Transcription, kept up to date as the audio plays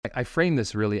I frame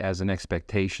this really as an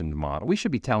expectation model. We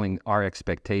should be telling our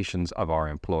expectations of our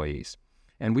employees,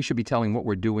 and we should be telling what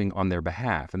we're doing on their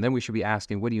behalf. And then we should be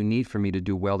asking, what do you need for me to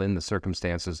do well in the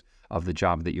circumstances of the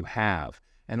job that you have?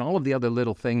 And all of the other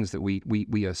little things that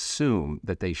we assume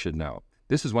that they should know.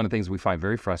 This is one of the things we find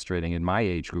very frustrating in my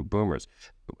age group, boomers.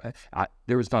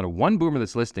 There is not a one boomer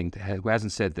that's listening who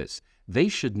hasn't said this. They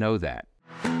should know that.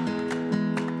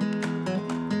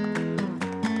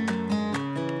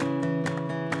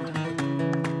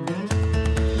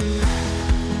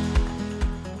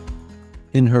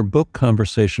 In her book,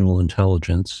 Conversational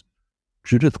Intelligence,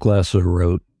 Judith Glaser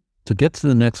wrote, "To get to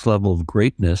the next level of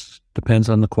greatness depends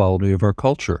on the quality of our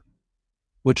culture,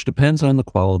 which depends on the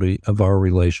quality of our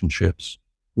relationships,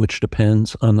 which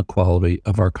depends on the quality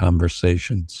of our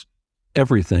conversations.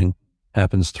 Everything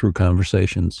happens through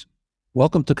conversations."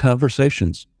 Welcome to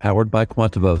Conversations, powered by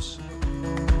Quantivos.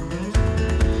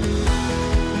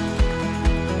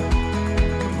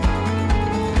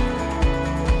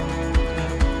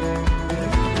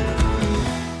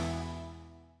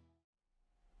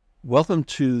 Welcome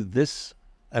to this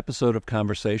episode of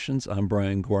Conversations. I'm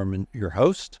Brian Gorman, your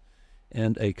host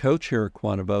and a coach here at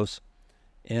Quantivos.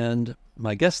 And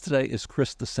my guest today is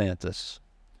Chris DeSantis.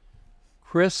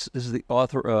 Chris is the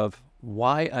author of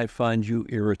Why I Find You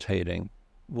Irritating.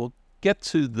 We'll get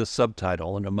to the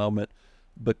subtitle in a moment.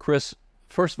 But Chris,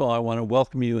 first of all, I want to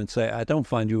welcome you and say I don't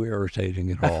find you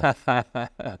irritating at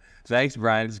all. Thanks,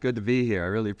 Brian. It's good to be here. I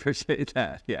really appreciate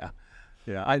that. Yeah.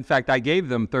 In fact, I gave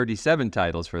them 37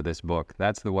 titles for this book.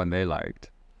 That's the one they liked.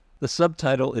 The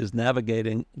subtitle is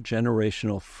Navigating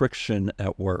Generational Friction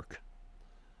at Work.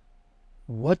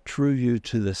 What drew you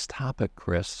to this topic,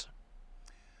 Chris?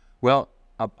 Well,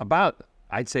 about,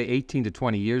 I'd say 18 to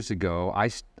 20 years ago,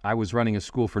 I was running a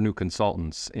school for new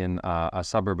consultants in a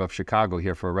suburb of Chicago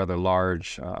here for a rather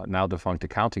large, now defunct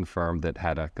accounting firm that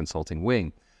had a consulting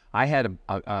wing. I had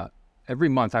every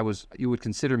month you would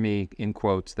consider me, in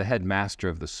quotes, the headmaster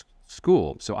of the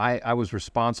school. So I was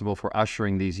responsible for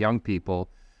ushering these young people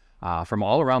from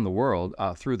all around the world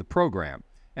through the program.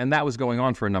 And that was going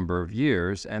on for a number of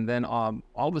years. And then all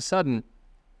of a sudden,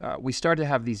 we started to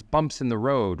have these bumps in the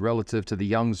road relative to the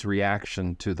young's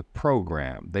reaction to the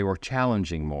program. They were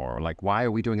challenging more, like, why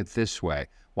are we doing it this way?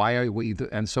 Why are we?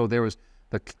 And so there was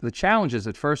the challenges.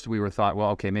 At first, we were thought, well,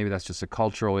 okay, maybe that's just a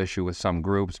cultural issue with some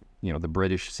groups. You know, the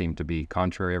British seem to be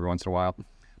contrary every once in a while.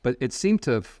 But it seemed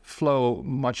to flow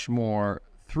much more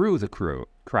through the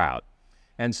crowd.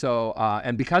 And so,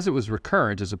 and because it was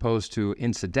recurrent as opposed to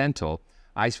incidental,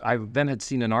 I then had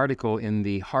seen an article in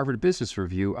the Harvard Business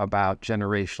Review about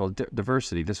generational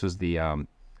diversity. This was the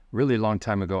really long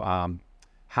time ago,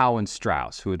 Howe and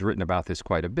Strauss, who had written about this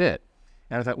quite a bit.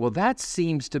 And I thought, well, that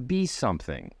seems to be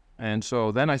something. And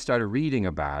so then I started reading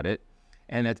about it.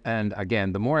 And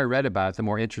again, the more I read about it, the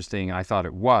more interesting I thought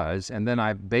it was. And then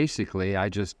I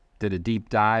just did a deep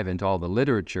dive into all the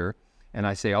literature. And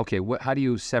I say, okay, how do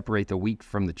you separate the wheat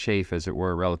from the chaff, as it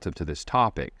were, relative to this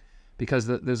topic? Because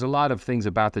there's a lot of things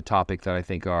about the topic that I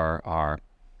think are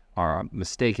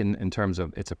mistaken in terms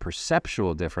of it's a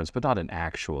perceptual difference, but not an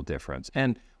actual difference.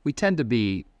 And we tend to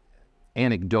be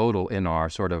anecdotal in our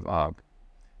sort of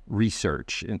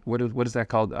research. And what is that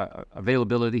called?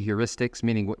 Availability heuristics,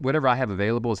 meaning whatever I have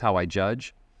available is how I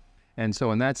judge. And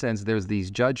so in that sense, there's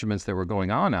these judgments that were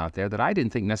going on out there that I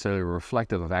didn't think necessarily were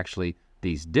reflective of actually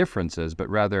these differences, but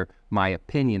rather my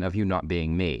opinion of you not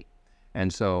being me.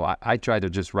 And so I try to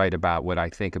just write about what I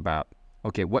think about,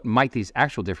 okay, what might these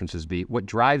actual differences be? What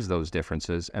drives those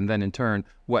differences? And then in turn,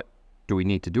 what do we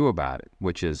need to do about it?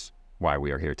 Which is why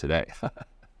we are here today.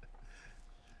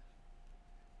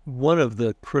 One of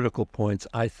the critical points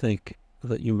I think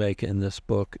that you make in this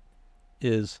book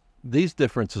is these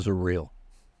differences are real.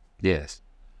 Yes.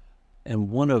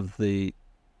 And one of the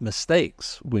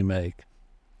mistakes we make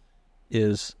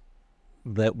is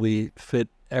that we fit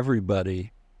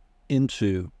everybody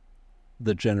into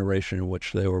the generation in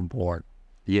which they were born.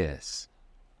 Yes.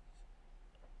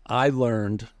 I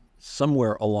learned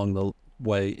somewhere along the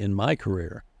way in my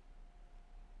career,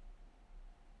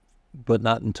 but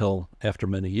not until after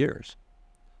many years,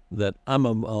 that I'm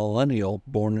a millennial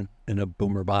born in a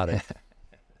boomer body.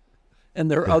 And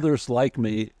there are others like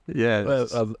me.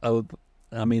 Yes.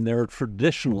 There are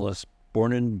traditionalists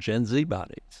born in Gen Z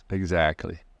bodies.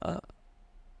 Exactly.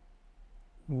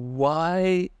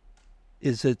 Why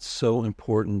is it so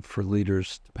important for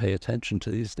leaders to pay attention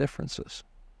to these differences?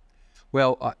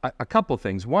 Well, a couple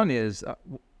things. One is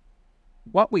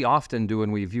what we often do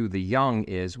when we view the young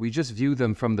is we just view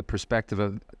them from the perspective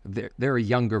of they're a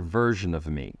younger version of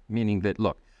me, meaning that,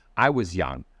 look, I was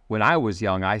young. When I was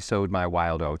young, I sowed my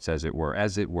wild oats, as it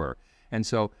were. And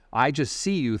so I just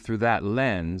see you through that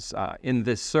lens in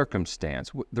this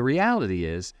circumstance. The reality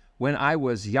is, when I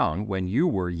was young, when you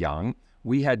were young,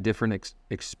 we had different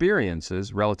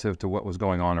experiences relative to what was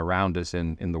going on around us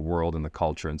in the world and the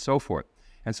culture and so forth.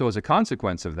 And so as a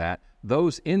consequence of that,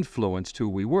 those influenced who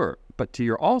we were. But to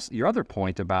your other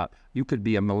point about you could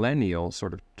be a millennial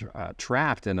sort of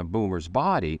trapped in a boomer's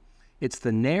body, it's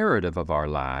the narrative of our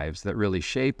lives that really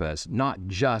shape us, not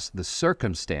just the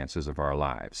circumstances of our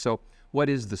lives. So what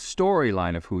is the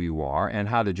storyline of who you are, and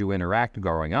how did you interact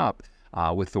growing up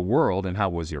with the world, and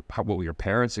what were your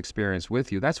parents' experience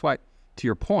with you? That's why, to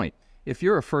your point, if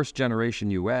you're a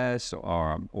first-generation U.S.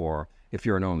 or if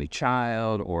you're an only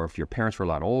child, or if your parents were a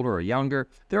lot older or younger,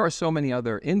 there are so many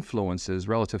other influences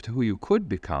relative to who you could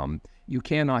become. You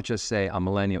cannot just say a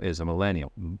millennial is a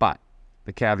millennial. But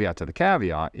the caveat to the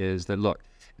caveat is that, look,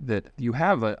 that you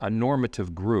have a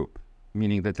normative group,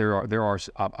 meaning that there are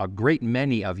a great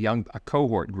many of a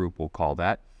cohort group, we'll call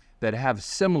that have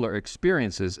similar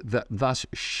experiences, that thus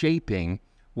shaping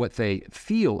what they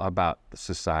feel about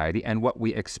society and what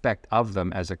we expect of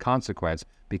them as a consequence,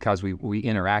 because we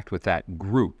interact with that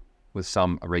group with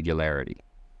some regularity,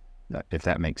 if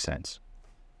that makes sense.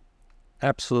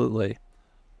 Absolutely.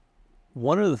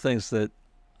 One of the things that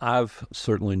I've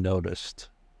certainly noticed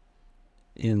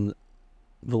in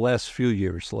the last few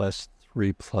years, the last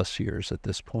 3+ years at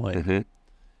this point,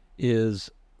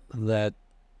 is that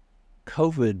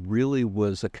COVID really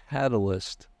was a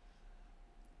catalyst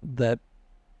that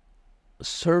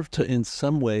served to, in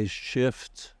some ways,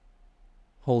 shift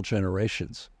whole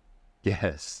generations.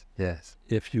 Yes,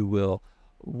 if you will.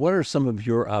 What are some of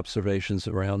your observations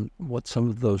around what some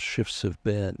of those shifts have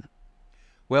been?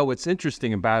 Well, what's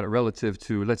interesting about it relative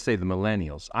to, let's say, the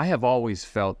millennials, I have always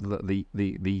felt the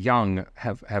young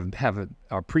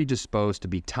are predisposed to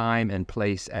be time and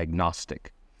place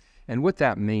agnostic. And what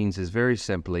that means is, very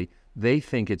simply, they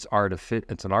think it's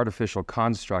an artificial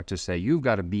construct to say, you've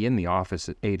got to be in the office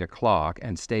at 8 o'clock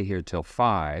and stay here till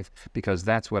 5 because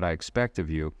that's what I expect of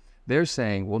you. They're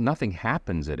saying, well, nothing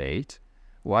happens at 8.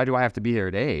 Why do I have to be here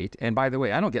at 8? And by the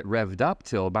way, I don't get revved up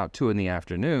till about 2 in the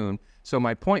afternoon. So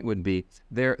my point would be,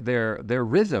 their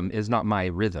rhythm is not my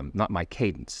rhythm, not my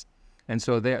cadence. And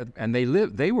so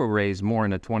they were raised more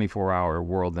in a 24-hour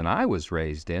world than I was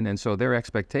raised in, and so their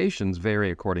expectations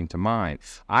vary according to mine.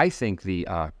 I think the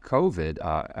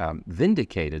COVID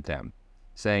vindicated them,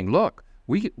 saying, look,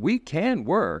 we can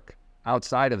work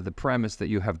outside of the premise that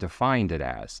you have defined it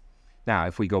as. Now,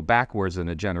 if we go backwards in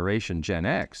a generation, Gen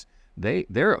X,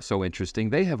 they're so interesting.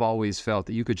 They have always felt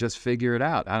that you could just figure it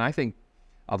out. And I think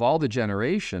of all the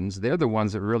generations, they're the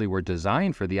ones that really were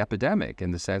designed for the epidemic,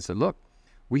 in the sense that, look,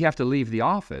 we have to leave the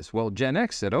office. Well, Gen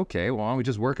X said, okay, well, why don't we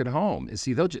just work at home? And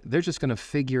see, they're just going to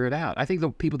figure it out. I think the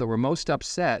people that were most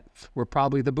upset were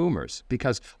probably the boomers,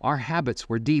 because our habits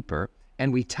were deeper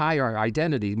and we tie our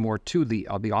identity more to the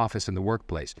office and the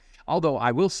workplace. Although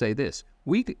I will say this,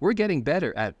 we're getting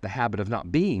better at the habit of not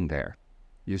being there.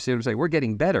 You see what I'm saying? We're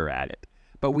getting better at it.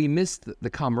 But we miss the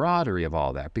camaraderie of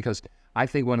all that, because I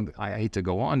think I hate to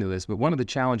go on to this, but one of the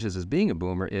challenges as being a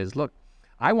boomer is, look,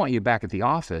 I want you back at the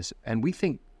office, and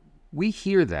we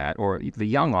hear that, or the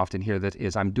young often hear that,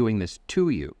 is I'm doing this to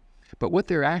you. But what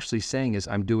they're actually saying is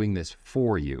I'm doing this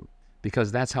for you,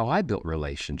 because that's how I built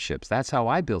relationships. That's how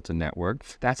I built a network.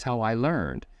 That's how I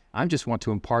learned. I just want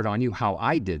to impart on you how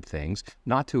I did things,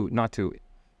 not to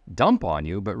dump on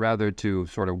you, but rather to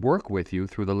sort of work with you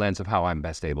through the lens of how I'm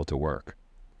best able to work.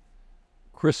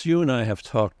 Chris, you and I have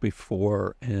talked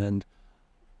before, and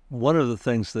one of the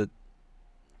things that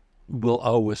will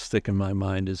always stick in my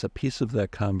mind is a piece of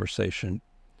that conversation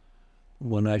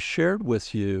when I shared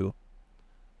with you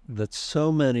that so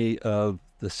many of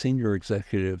the senior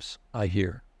executives I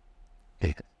hear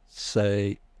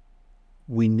say,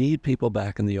 we need people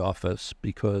back in the office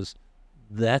because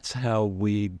that's how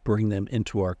we bring them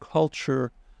into our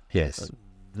culture. Yes.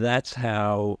 That's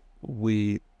how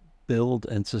we build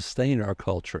and sustain our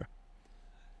culture.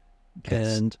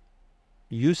 Yes. And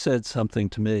you said something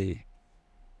to me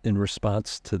in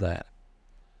response to that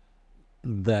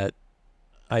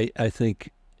I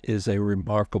think is a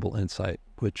remarkable insight,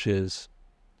 which is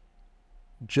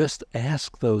just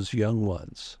ask those young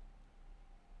ones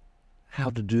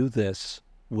how to do this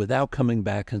without coming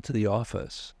back into the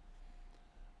office.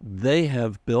 They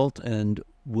have built and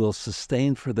will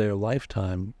sustain for their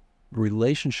lifetime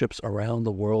relationships around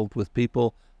the world with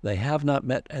people they have not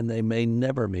met and they may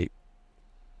never meet.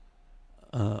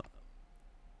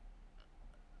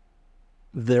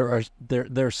 There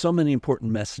are so many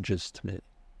important messages to me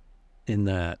in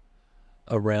that,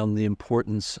 around the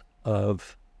importance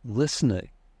of listening.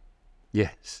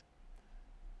 Yes.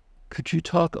 Could you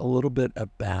talk a little bit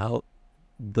about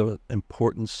the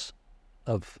importance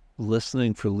of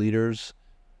listening for leaders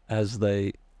as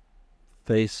they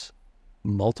face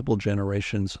multiple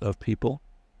generations of people?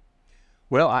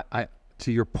 Well, I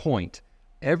to your point,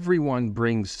 everyone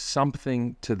brings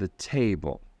something to the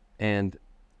table. And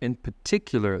in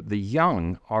particular, the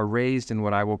young are raised in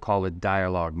what I will call a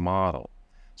dialogue model.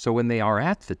 So when they are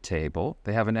at the table,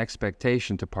 they have an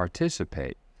expectation to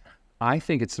participate. I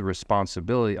think it's the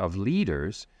responsibility of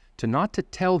leaders to not to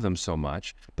tell them so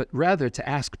much, but rather to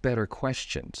ask better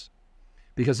questions.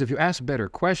 Because if you ask better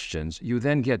questions, you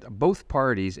then get both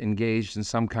parties engaged in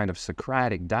some kind of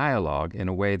Socratic dialogue in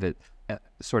a way that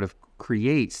sort of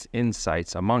creates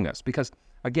insights among us. Because,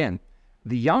 again,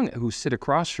 the young who sit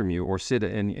across from you or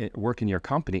work in your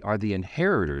company are the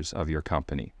inheritors of your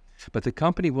company. But the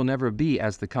company will never be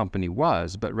as the company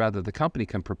was, but rather the company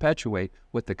can perpetuate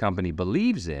what the company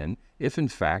believes in if, in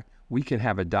fact, we can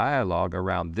have a dialogue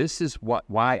around this is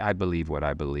why I believe what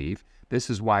I believe.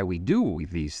 This is why we do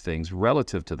these things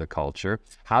relative to the culture.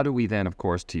 How do we then, of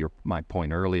course, to my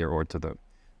point earlier or to the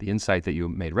insight that you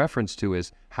made reference to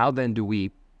is how then do we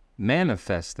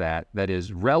manifest that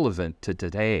is relevant to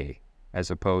today as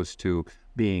opposed to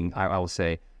being, I will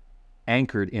say,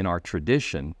 anchored in our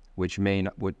tradition, which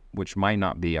might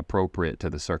not be appropriate to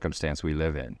the circumstance we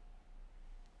live in.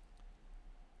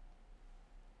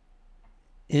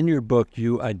 In your book,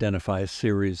 you identify a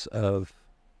series of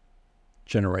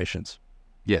generations.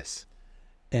 Yes.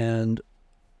 And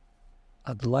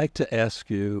I'd like to ask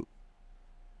you,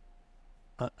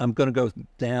 I'm going to go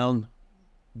down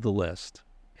the list.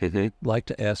 I'd like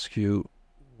to ask you,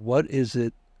 what is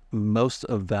it most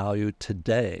of value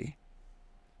today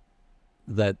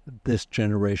that this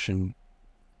generation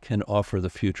can offer the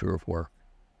future of work?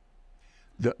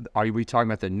 Are we talking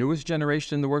about the newest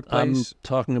generation in the workplace? I'm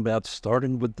talking about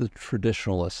starting with the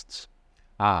traditionalists.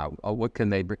 What can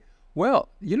they bring? Well,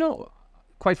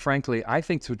 quite frankly, I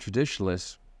think to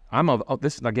traditionalists,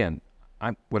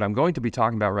 what I'm going to be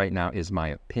talking about right now is my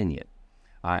opinion.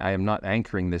 I am not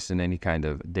anchoring this in any kind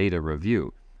of data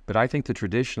review, but I think the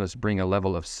traditionalists bring a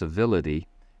level of civility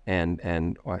and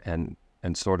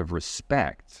sort of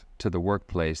respect to the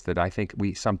workplace that I think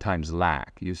we sometimes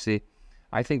lack. You see,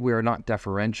 I think we are not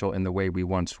deferential in the way we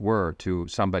once were to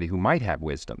somebody who might have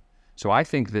wisdom. So I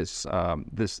think this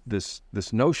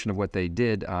notion of what they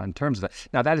did in terms of that,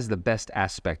 now that is the best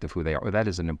aspect of who they are, or that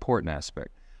is an important aspect.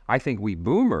 I think we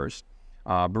boomers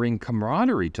bring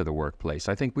camaraderie to the workplace.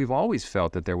 I think we've always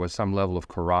felt that there was some level of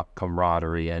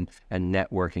camaraderie and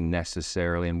networking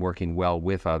necessarily and working well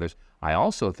with others. I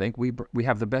also think we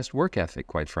have the best work ethic,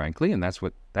 quite frankly, and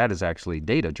that is actually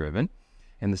data-driven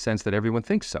in the sense that everyone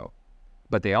thinks so.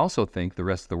 But they also think the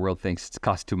rest of the world thinks it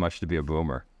costs too much to be a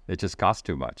boomer. It just costs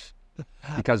too much.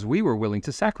 Because we were willing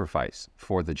to sacrifice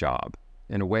for the job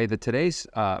in a way that today's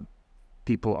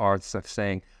people are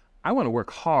saying, I want to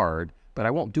work hard, but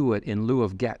I won't do it in lieu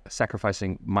of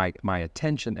sacrificing my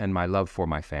attention and my love for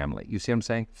my family. You see what I'm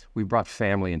saying? We brought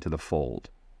family into the fold.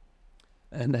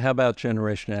 And how about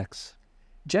Generation X?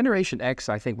 Generation X,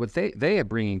 I think what they are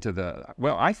bringing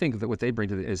I think that what they bring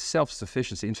to is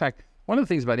self-sufficiency. In fact, one of the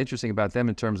things interesting about them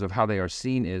in terms of how they are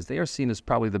seen is they are seen as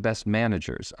probably the best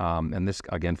managers. And this,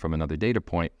 again, from another data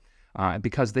point,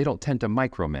 because they don't tend to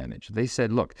micromanage. They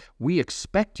said, look, we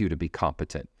expect you to be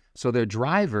competent. So their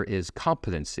driver is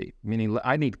competency, meaning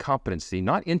I need competency,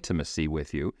 not intimacy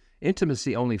with you.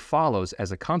 Intimacy only follows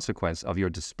as a consequence of your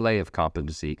display of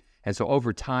competency. And so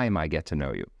over time, I get to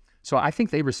know you. So I think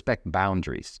they respect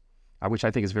boundaries, which I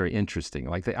think is very interesting.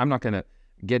 I'm not going to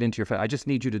get into I just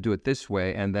need you to do it this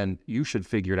way, and then you should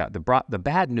figure it out. The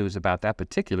bad news about that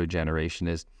particular generation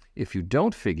is if you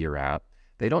don't figure out,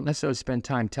 they don't necessarily spend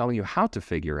time telling you how to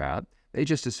figure out. They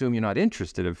just assume you're not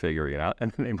interested in figuring it out,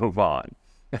 and then they move on.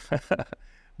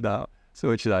 No, so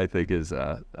which I think is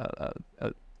a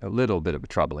little bit of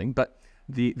troubling. But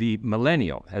the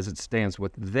millennial, as it stands,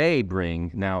 what they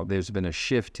bring, now there's been a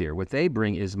shift here. What they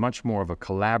bring is much more of a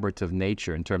collaborative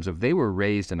nature in terms of they were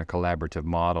raised in a collaborative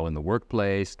model in the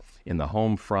workplace, in the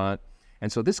home front.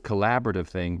 And so this collaborative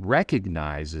thing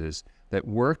recognizes that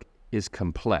work is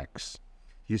complex.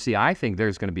 You see, I think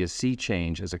there's going to be a sea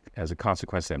change as a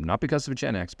consequence of them, not because of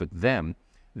Gen X, but them.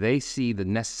 They see the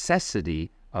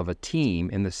necessity of a team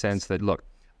in the sense that, look,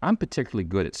 I'm particularly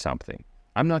good at something.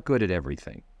 I'm not good at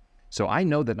everything. So I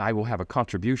know that I will have a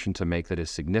contribution to make that is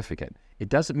significant. It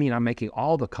doesn't mean I'm making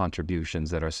all the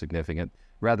contributions that are significant,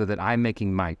 rather that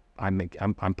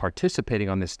I'm participating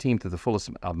on this team to the fullest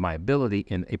of my ability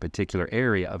in a particular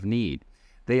area of need.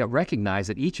 They recognize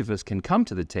that each of us can come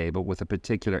to the table with a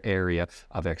particular area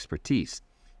of expertise.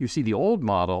 You see, the old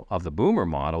model of the boomer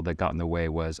model that got in the way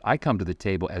was I come to the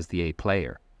table as the A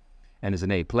player. And as an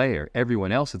A player,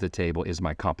 everyone else at the table is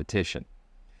my competition.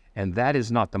 And that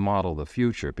is not the model of the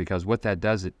future, because what that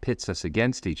does, it pits us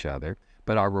against each other.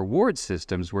 But our reward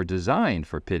systems were designed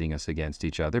for pitting us against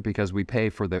each other because we pay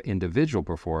for the individual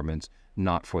performance,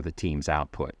 not for the team's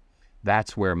output.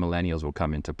 That's where millennials will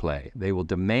come into play. They will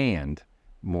demand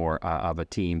more of a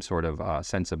team sort of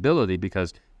sensibility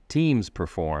because teams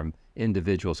perform,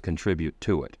 individuals contribute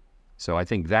to it. So I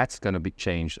think that's going to be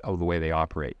changed of the way they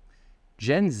operate.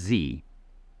 Gen Z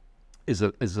is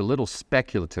a little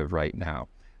speculative right now.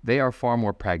 They are far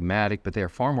more pragmatic, but they are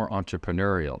far more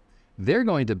entrepreneurial. They're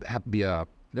going to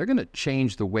they're going to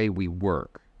change the way we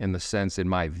work, in the sense, in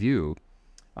my view,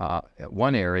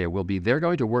 one area will be they're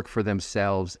going to work for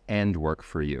themselves and work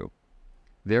for you.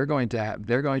 They're going to have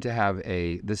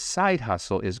the side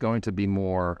hustle is going to be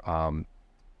more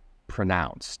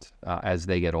pronounced as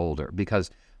they get older,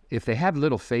 because if they have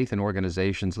little faith in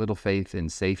organizations, little faith in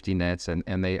safety nets, and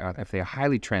if they are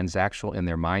highly transactional in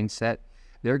their mindset,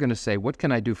 they're going to say, what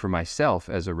can I do for myself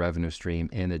as a revenue stream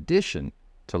in addition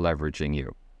to leveraging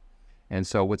you? And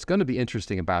so what's going to be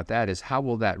interesting about that is how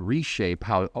will that reshape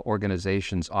how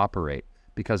organizations operate?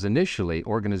 Because initially,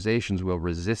 organizations will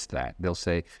resist that. They'll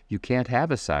say, you can't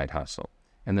have a side hustle.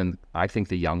 And then I think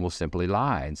the young will simply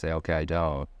lie and say, okay, I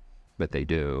don't, but they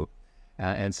do.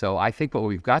 And so I think what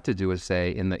we've got to do is say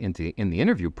in the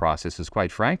interview process is,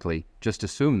 quite frankly, just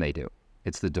assume they do.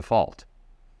 It's the default.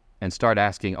 And start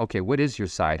asking, okay, what is your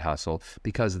side hustle?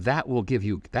 Because that will give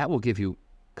you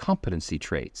competency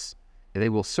traits. They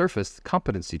will surface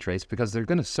competency traits because they're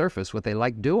going to surface what they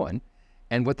like doing.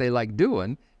 And what they like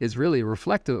doing is really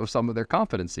reflective of some of their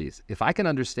competencies. If I can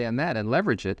understand that and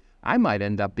leverage it, I might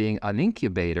end up being an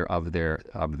incubator of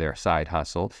their side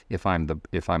hustle if I'm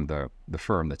the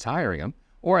firm that's hiring them.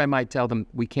 Or I might tell them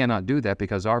we cannot do that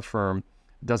because our firm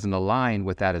doesn't align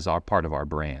with that as our part of our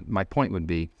brand. My point would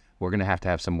be we're going to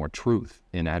have some more truth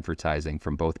in advertising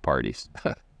from both parties.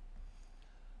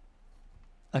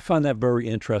 I find that very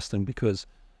interesting because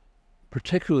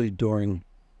particularly during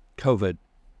COVID,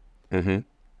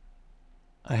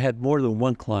 I had more than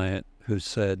one client who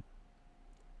said,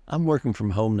 I'm working from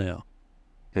home now.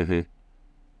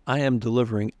 I am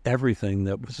delivering everything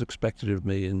that was expected of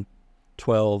me in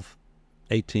 12,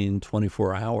 18,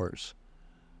 24 hours.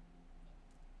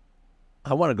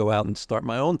 I want to go out and start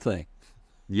my own thing.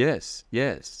 Yes,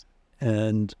 yes.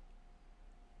 And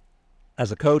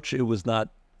as a coach, it was not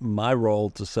my role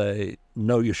to say,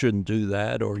 no, you shouldn't do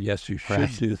that, or yes, you should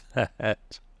do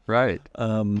that. Right.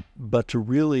 But to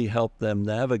really help them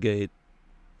navigate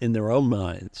in their own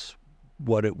minds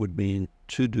what it would mean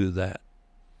to do that.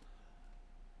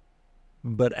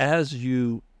 But as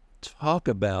you talk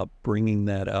about bringing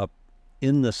that up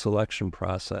in the selection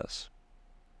process,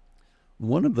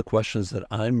 one of the questions that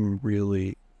I'm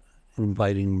really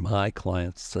inviting my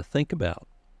clients to think about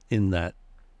in that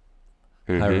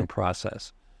hiring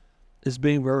process is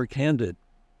being very candid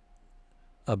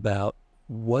about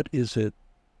what is it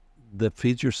that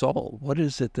feeds your soul? What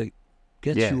is it that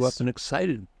gets you up and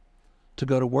excited to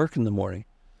go to work in the morning?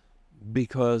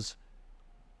 Because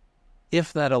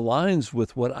if that aligns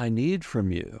with what I need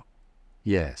from you,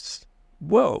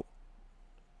 whoa,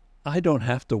 I don't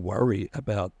have to worry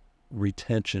about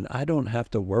retention. I don't have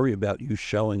to worry about you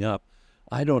showing up.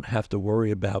 I don't have to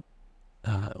worry about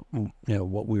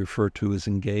what we refer to as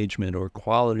engagement or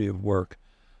quality of work.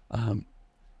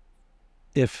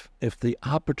 If the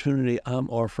opportunity I'm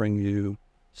offering you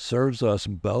serves us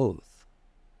both,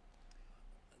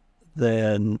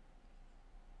 then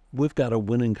we've got a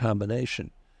winning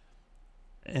combination.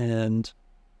 And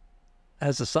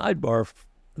as a sidebar,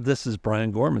 this is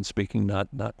Brian Gorman speaking, not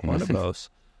Quantivos.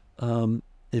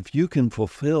 If you can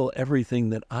fulfill everything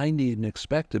that I need and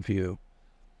expect of you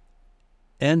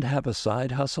and have a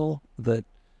side hustle that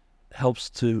helps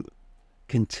to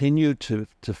continue to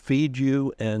feed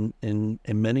you and in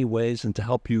many ways and to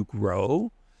help you grow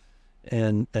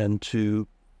and to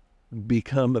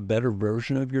become a better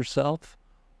version of yourself,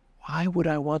 why would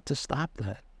I want to stop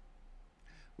that?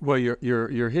 Well,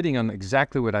 you're hitting on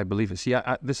exactly what I believe. See,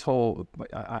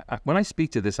 when I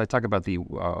speak to this, I talk about the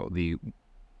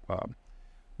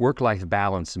work-life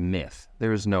balance myth.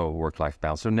 There is no work-life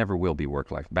balance. There never will be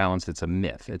work-life balance. It's a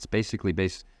myth. It's basically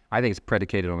I think it's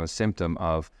predicated on a symptom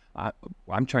of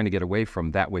I'm trying to get away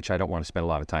from that which I don't want to spend a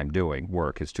lot of time doing.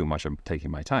 Work is too much. I'm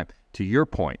taking my time. To your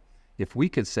point, if we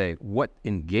could say what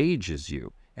engages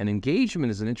you, and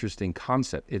engagement is an interesting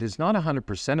concept. It is not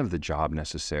 100% of the job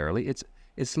necessarily.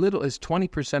 It's little as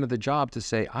 20% of the job to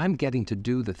say, I'm getting to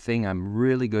do the thing I'm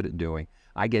really good at doing.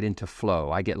 I get into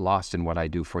flow. I get lost in what I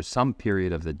do for some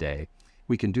period of the day.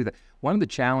 We can do that. One of the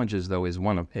challenges, though, is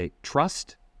one of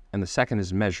trust, and the second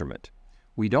is measurement.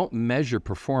 We don't measure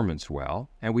performance well,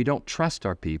 and we don't trust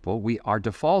our people. Our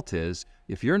default is,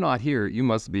 if you're not here, you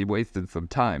must be wasting some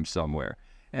time somewhere.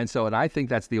 And I think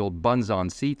that's the old buns on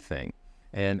seat thing.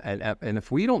 And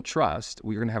if we don't trust,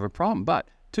 we're going to have a problem. But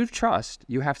to trust,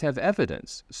 you have to have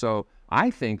evidence. So I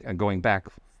think, going back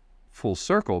full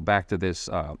circle, back to this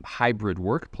hybrid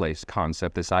workplace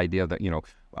concept, this idea that,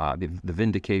 the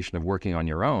vindication of working on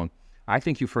your own, I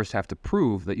think you first have to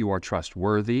prove that you are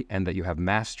trustworthy and that you have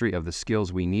mastery of the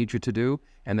skills we need you to do,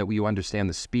 and that you understand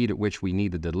the speed at which we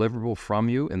need the deliverable from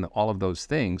you, and all of those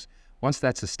things. Once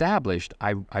that's established,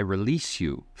 I release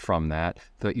you from that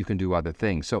so that you can do other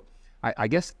things. So I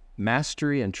guess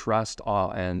mastery and trust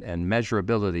and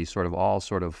measurability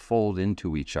sort of fold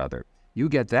into each other. You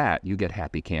get that, you get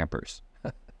happy campers.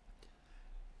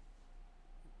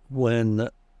 When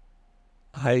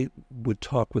I would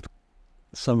talk with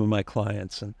some of my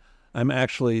clients, and I'm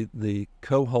actually the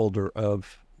co-holder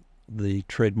of the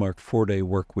trademark 4-day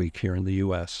work week here in the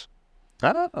U.S.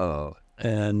 Oh.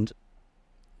 And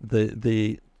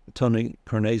the Tony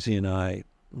Carnesi and I,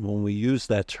 when we use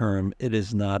that term, it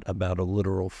is not about a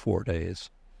literal 4 days.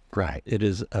 Right. It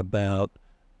is about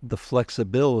the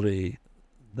flexibility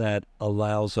that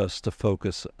allows us to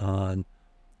focus on,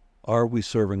 are we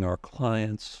serving our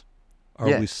clients? Are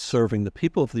Yes. we serving the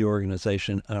people of the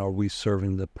organization? And are we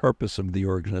serving the purpose of the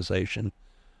organization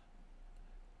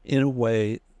in a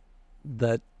way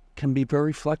that can be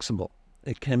very flexible?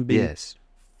 It can be Yes.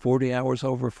 40 hours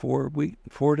over 4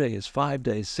 days, 5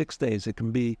 days, 6 days. It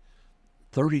can be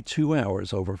 32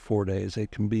 hours over 4 days.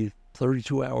 It can be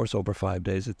 32 hours over 5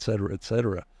 days, et cetera, et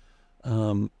cetera.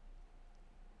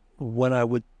 When I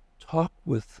would talk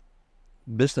with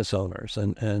business owners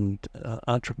and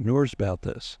entrepreneurs about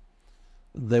this,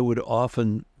 they would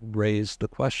often raise the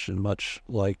question, much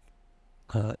like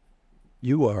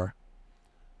you are,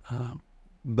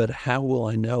 but how will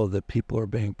I know that people are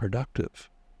being productive?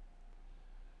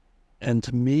 And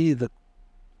to me,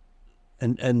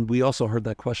 and we also heard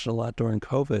that question a lot during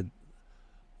COVID.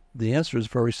 The answer is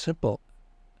very simple.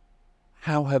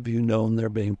 How have you known they're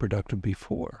being productive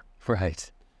before?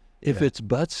 Right. If it's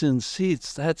butts in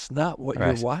seats, that's not what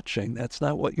Right. you're watching. That's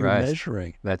not what you're Right.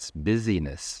 measuring. That's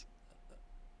busyness.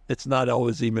 It's not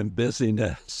always even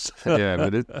busyness. Yeah,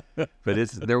 but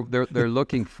it's they're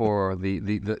looking for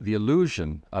the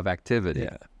illusion of activity.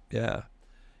 Yeah.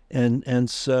 And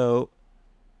so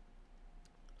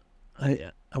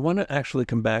I want to actually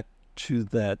come back to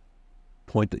that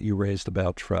point that you raised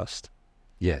about trust.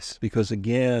 Yes. Because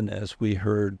again, as we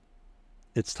heard,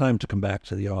 it's time to come back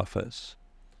to the office.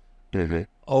 Mm-hmm.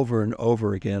 Over and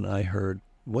over again, I heard,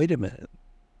 wait a minute.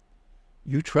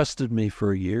 You trusted me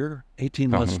for a year, 18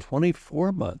 months,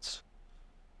 24 months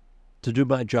to do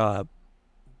my job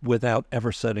without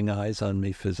ever setting eyes on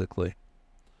me physically.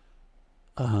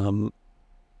 And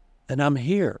I'm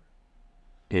here.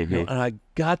 Mm-hmm. And I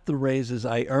got the raises,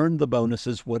 I earned the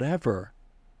bonuses, whatever.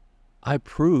 I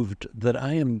proved that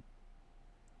I am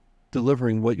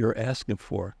delivering what you're asking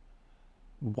for.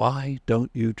 Why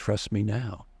don't you trust me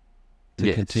now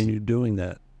to continue doing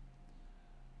that?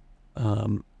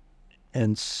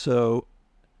 And so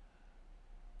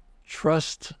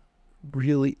trust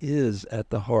really is at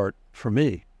the heart, for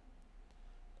me,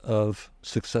 of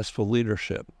successful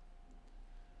leadership.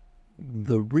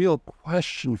 The real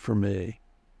question for me,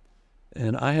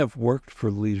 and I have worked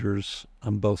for leaders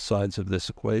on both sides of this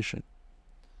equation.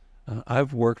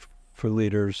 I've worked for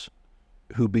leaders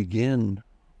who begin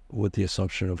with the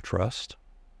assumption of trust.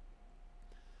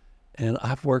 And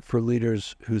I've worked for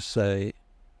leaders who say,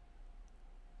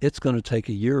 it's going to take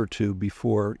a year or two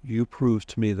before you prove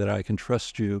to me that I can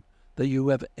trust you, that you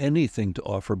have anything to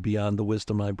offer beyond the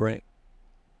wisdom I bring.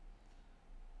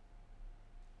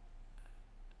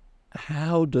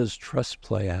 How does trust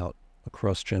play out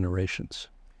across generations?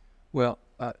 Well,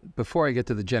 before I get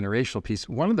to the generational piece,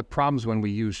 one of the problems when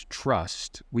we use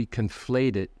trust, we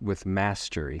conflate it with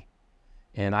mastery.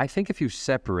 And I think if you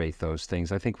separate those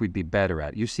things, I think we'd be better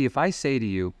at it. You see, if I say to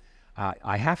you,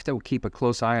 I have to keep a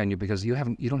close eye on you because you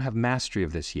don't have mastery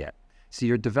of this yet. See,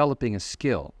 you're developing a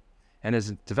skill. And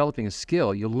as developing a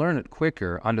skill, you'll learn it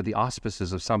quicker under the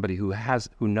auspices of somebody who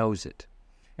knows it.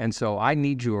 And so I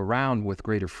need you around with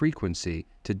greater frequency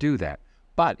to do that.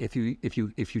 But if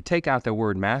you take out the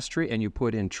word mastery and you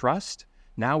put in trust,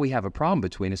 now we have a problem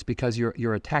between us because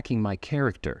you're attacking my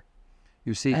character.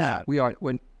 You see,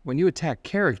 when you attack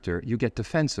character, you get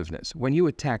defensiveness. When you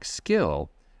attack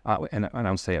skill, and I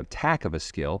don't say attack of a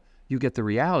skill, you get the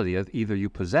reality of either you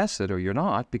possess it or you're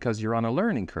not because you're on a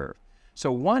learning curve.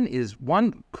 So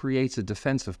one creates a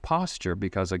defensive posture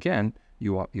because, again,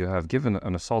 you have given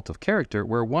an assault of character,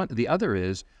 where the other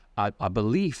is a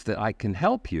belief that I can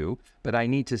help you, but I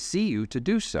need to see you to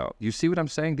do so. You see what I'm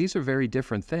saying? These are very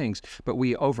different things, but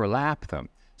we overlap them.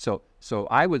 So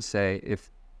I would say, if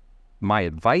my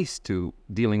advice to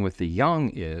dealing with the young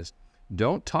is,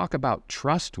 don't talk about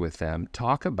trust with them,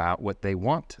 talk about what they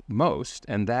want most,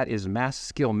 and that is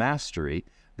skill mastery.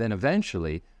 Then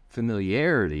eventually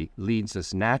familiarity leads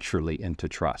us naturally into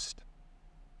trust.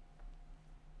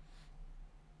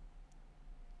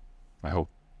 I hope.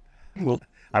 Well,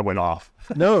 I went off.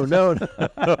 No.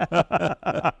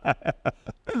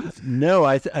 No,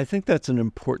 I think that's an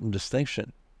important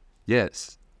distinction.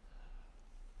 Yes.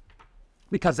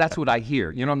 Because that's what I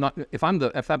hear. You know, if I'm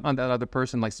that other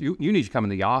person, like, you need to come in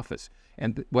the office.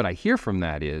 And what I hear from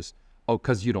that is, oh,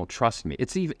 because you don't trust me.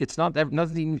 It's not that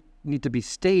nothing need to be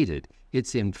stated.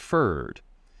 It's inferred.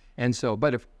 And so,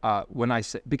 but if when I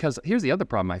say, because here's the other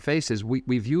problem I face is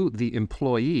we view the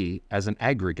employee as an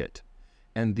aggregate,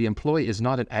 and the employee is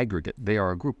not an aggregate. They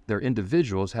are a group. They're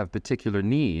individuals, have particular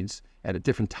needs at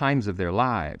different times of their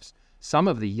lives. Some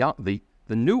of the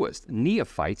newest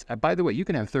neophytes, by the way, you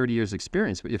can have 30 years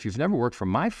experience, but if you've never worked for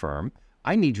my firm,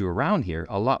 I need you around here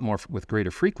a lot more with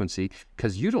greater frequency,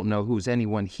 because you don't know who's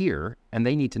anyone here, and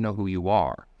they need to know who you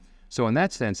are. So in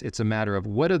that sense, it's a matter of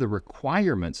what are the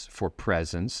requirements for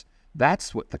presence.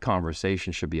 That's what the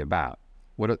conversation should be about.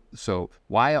 So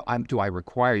why do I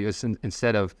require you?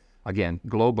 Instead of, again,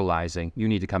 globalizing, you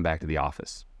need to come back to the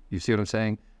office. You see what I'm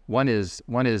saying? One is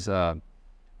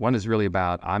really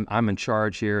about, I'm in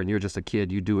charge here and you're just a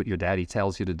kid, you do what your daddy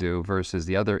tells you to do, versus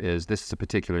the other is, this is a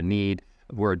particular need.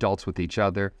 We're adults with each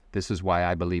other. This is why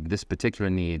I believe this particular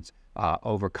needs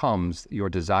overcomes your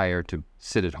desire to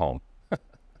sit at home.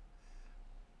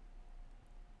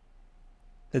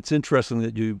 It's interesting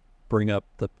that you bring up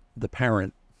the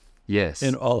parent Yes.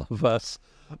 in all of us,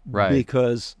 Right.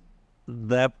 because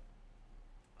that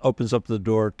opens up the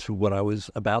door to what I was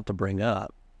about to bring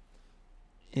up.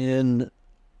 In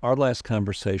our last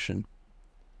conversation,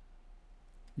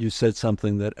 you said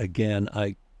something that, again,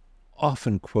 I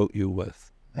often quote you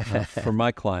with for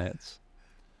my clients.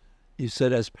 You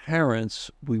said, as parents,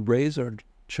 we raise our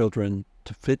children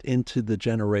to fit into the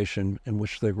generation in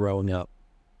which they're growing up.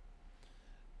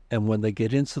 And when they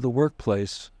get into the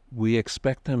workplace, we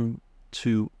expect them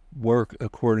to work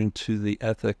according to the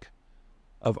ethic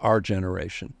of our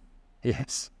generation.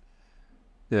 Yes.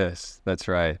 Yes, that's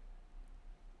right.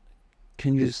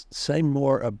 Can you say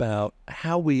more about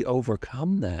how we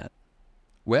overcome that?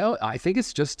 Well, I think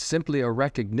it's just simply a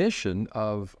recognition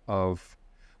of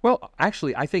well,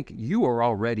 actually, I think you are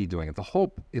already doing it.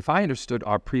 If I understood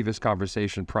our previous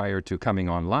conversation prior to coming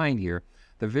online here,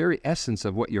 the very essence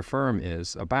of what your firm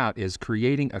is about is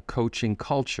creating a coaching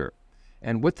culture.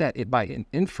 And what that, by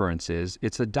inference, is,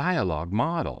 it's a dialogue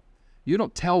model. You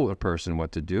don't tell a person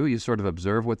what to do. You sort of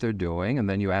observe what they're doing, and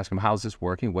then you ask them, how's this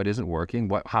working? What isn't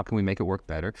working? How can we make it work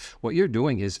better? What you're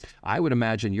doing is, I would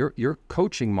imagine your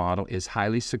coaching model is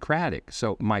highly Socratic.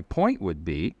 So my point would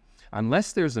be,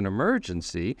 unless there's an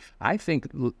emergency, I think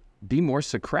be more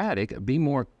Socratic,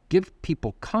 give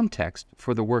people context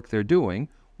for the work they're doing,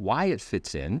 why it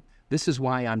fits in. This is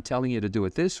why I'm telling you to do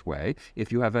it this way.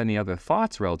 If you have any other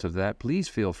thoughts relative to that, please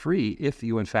feel free, if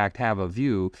you in fact have a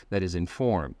view that is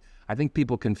informed. I think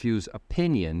people confuse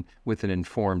opinion with an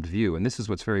informed view, and this is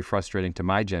what's very frustrating to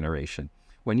my generation.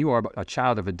 When you are a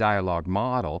child of a dialogue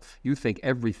model, you think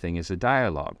everything is a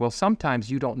dialogue. Well, sometimes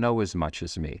you don't know as much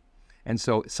as me, and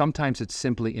so sometimes it's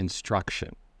simply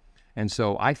instruction. And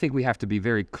so I think we have to be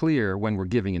very clear when we're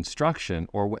giving instruction,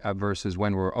 or versus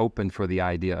when we're open for the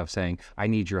idea of saying, I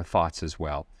need your thoughts as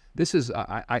well. This is,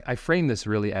 I frame this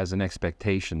really as an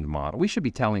expectation model. We should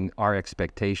be telling our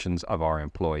expectations of our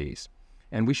employees,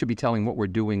 and we should be telling what we're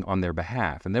doing on their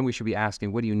behalf. And then we should be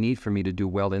asking, what do you need for me to do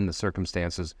well in the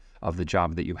circumstances of the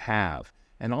job that you have?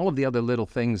 And all of the other little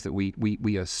things that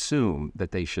we assume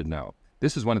that they should know.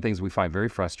 This is one of the things we find very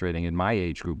frustrating in my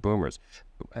age group, boomers.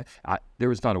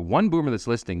 There is not a one boomer that's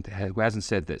listening who hasn't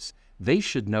said this. They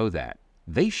should know that.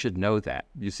 They should know that.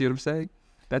 You see what I'm saying?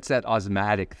 That's that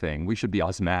osmotic thing. We should be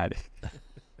osmotic.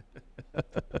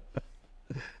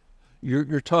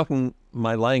 You're talking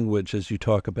my language as you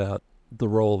talk about the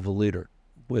role of a leader,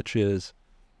 which is,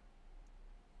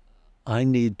 I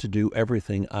need to do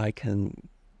everything I can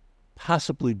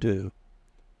possibly do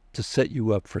to set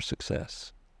you up for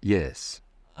success. Yes.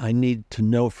 I need to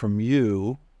know from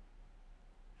you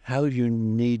how you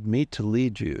need me to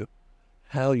lead you,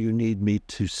 how you need me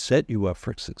to set you up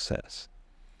for success.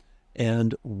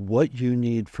 and what you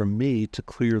need from me to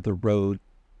clear the road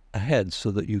ahead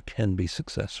so that you can be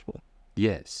successful.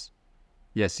 Yes.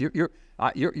 Yes, you're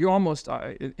almost.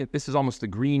 This is almost the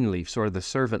Greenleaf, sort of the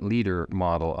servant leader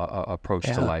model approach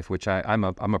to life, which I'm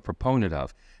a proponent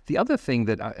of. The other thing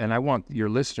that, and I want your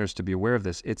listeners to be aware of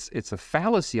this, it's a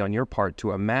fallacy on your part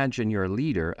to imagine you're a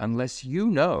leader unless you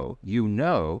know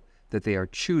that they are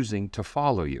choosing to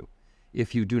follow you.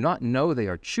 If you do not know they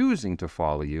are choosing to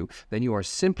follow you, then you are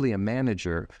simply a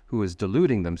manager who is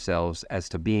deluding themselves as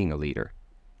to being a leader.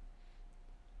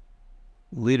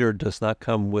 Leader does not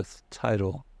come with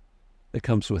title. It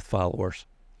comes with followers.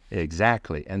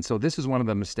 Exactly. And so this is one of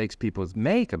the mistakes people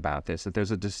make about this, that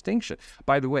there's a distinction.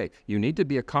 By the way, you need to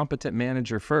be a competent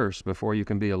manager first before you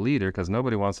can be a leader, because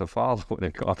nobody wants to follow an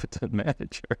incompetent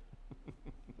manager.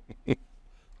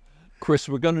 Chris,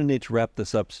 we're going to need to wrap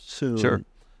this up soon. Sure.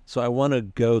 So I want to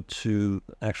go to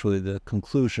actually the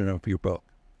conclusion of your book.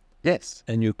 Yes.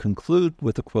 And you conclude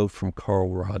with a quote from Carl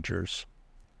Rogers.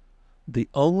 The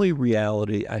only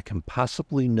reality I can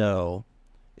possibly know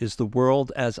is the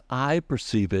world as I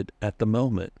perceive it at the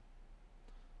moment.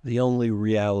 The only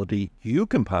reality you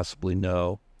can possibly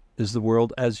know is the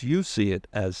world as you see it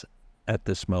as at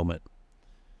this moment.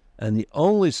 And the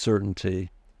only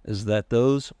certainty is that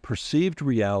those perceived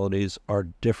realities are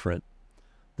different.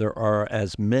 There are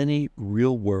as many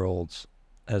real worlds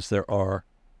as there are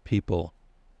people.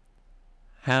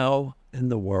 How in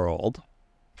the world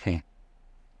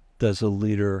does a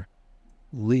leader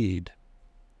lead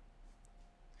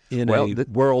in a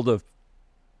world of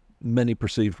many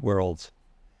perceived worlds?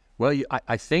 Well,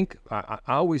 I think I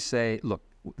always say, look,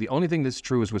 the only thing that's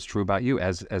true is what's true about you,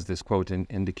 as this quote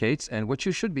indicates. And what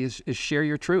you should be is share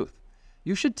your truth.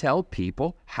 You should tell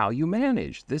people how you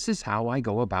manage. This is how I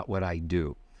go about what I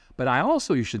do. But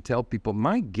you should tell people,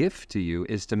 my gift to you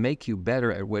is to make you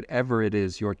better at whatever it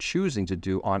is you're choosing to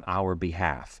do on our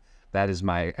behalf. That's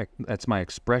my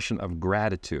expression of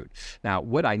gratitude. Now,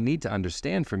 what I need to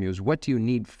understand from you is, what do you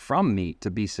need from me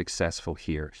to be successful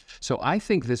here? So I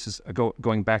think this is,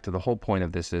 going back to the whole point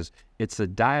of this, is it's a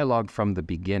dialogue from the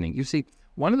beginning. You see,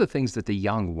 one of the things that the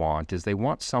young want is they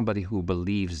want somebody who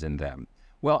believes in them.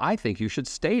 Well, I think you should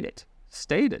state it.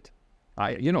 State it.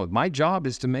 My job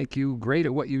is to make you great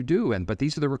at what you do, but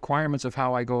these are the requirements of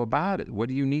how I go about it. What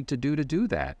do you need to do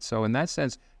that? So in that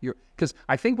sense, because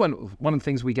I think one of the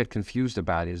things we get confused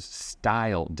about is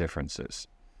style differences.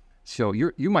 So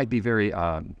you might be very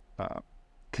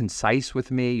concise with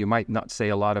me. You might not say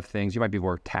a lot of things. You might be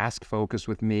more task focused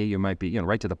with me. You might be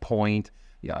right to the point.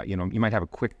 Yeah, you might have a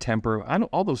quick temper.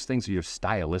 All those things are your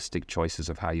stylistic choices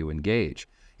of how you engage.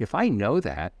 If I know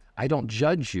that, I don't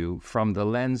judge you from the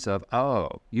lens of, oh,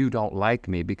 you don't like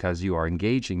me because you are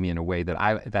engaging me in a way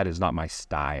that is not my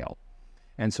style.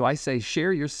 And so I say,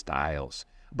 share your styles,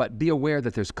 but be aware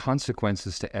that there's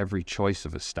consequences to every choice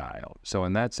of a style. So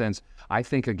in that sense, I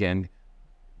think, again,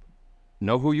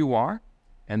 know who you are,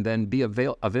 and then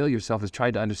avail yourself as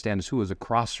try to understand who is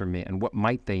across from me and what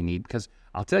might they need, because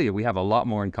I'll tell you, we have a lot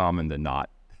more in common than not.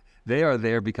 They are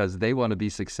there because they want to be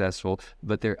successful,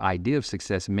 but their idea of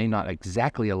success may not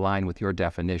exactly align with your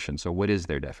definition. So what is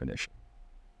their definition?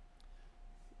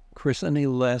 Chris, any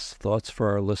last thoughts for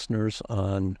our listeners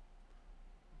on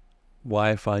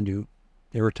why I find you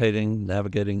irritating,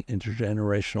 navigating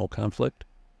intergenerational conflict?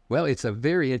 Well, it's a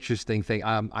very interesting thing.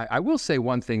 I will say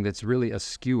one thing that's really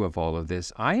askew of all of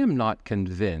this. I am not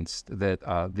convinced that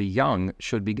the young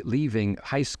should be leaving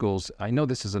high schools. I know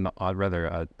this is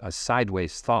rather a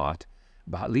sideways thought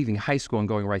about leaving high school and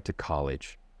going right to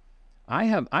college.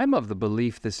 I'm of the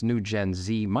belief this new Gen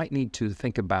Z might need to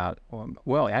think about,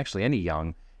 actually any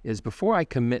young, is before I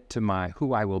commit to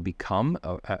who I will become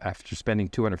after spending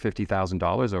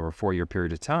 $250,000 over a 4-year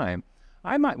period of time,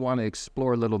 I might want to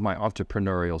explore a little of my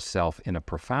entrepreneurial self in a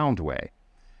profound way.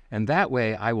 And that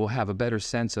way I will have a better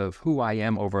sense of who I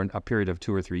am over a period of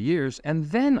 2 or 3 years,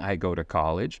 and then I go to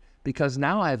college, because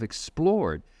now I've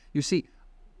explored. You see,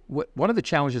 one of the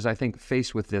challenges I think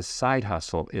faced with this side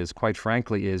hustle is, quite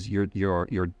frankly, is you are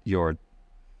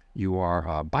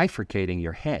bifurcating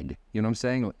your head. You know what I'm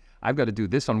saying? I've got to do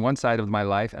this on one side of my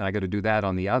life, and I got to do that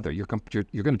on the other. You're going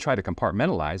to try to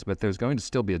compartmentalize, but there's going to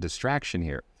still be a distraction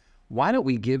here. Why don't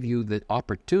we give you the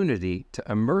opportunity to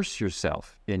immerse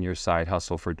yourself in your side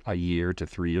hustle for a year to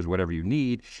 3 years, whatever you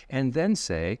need, and then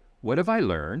say, what have I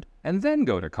learned? And then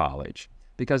go to college.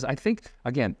 Because I think,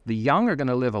 again, the young are going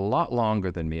to live a lot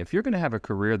longer than me. If you're going to have a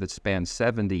career that spans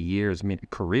 70 years,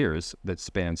 careers that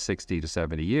span 60 to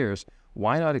 70 years,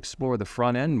 why not explore the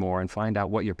front end more and find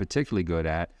out what you're particularly good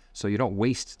at, so you don't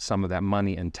waste some of that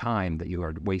money and time that you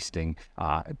are wasting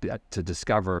to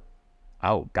discover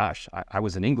Oh, gosh, I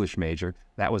was an English major.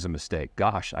 That was a mistake.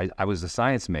 Gosh, I was a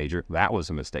science major. That was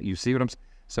a mistake. You see what I'm saying?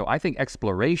 So I think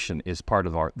exploration is part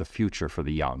of the future for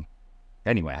the young.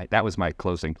 Anyway, that was my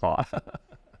closing thought.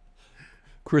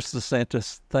 Chris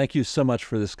DeSantis, thank you so much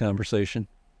for this conversation.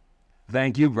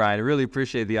 Thank you, Brian. I really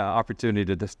appreciate the opportunity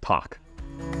to just talk.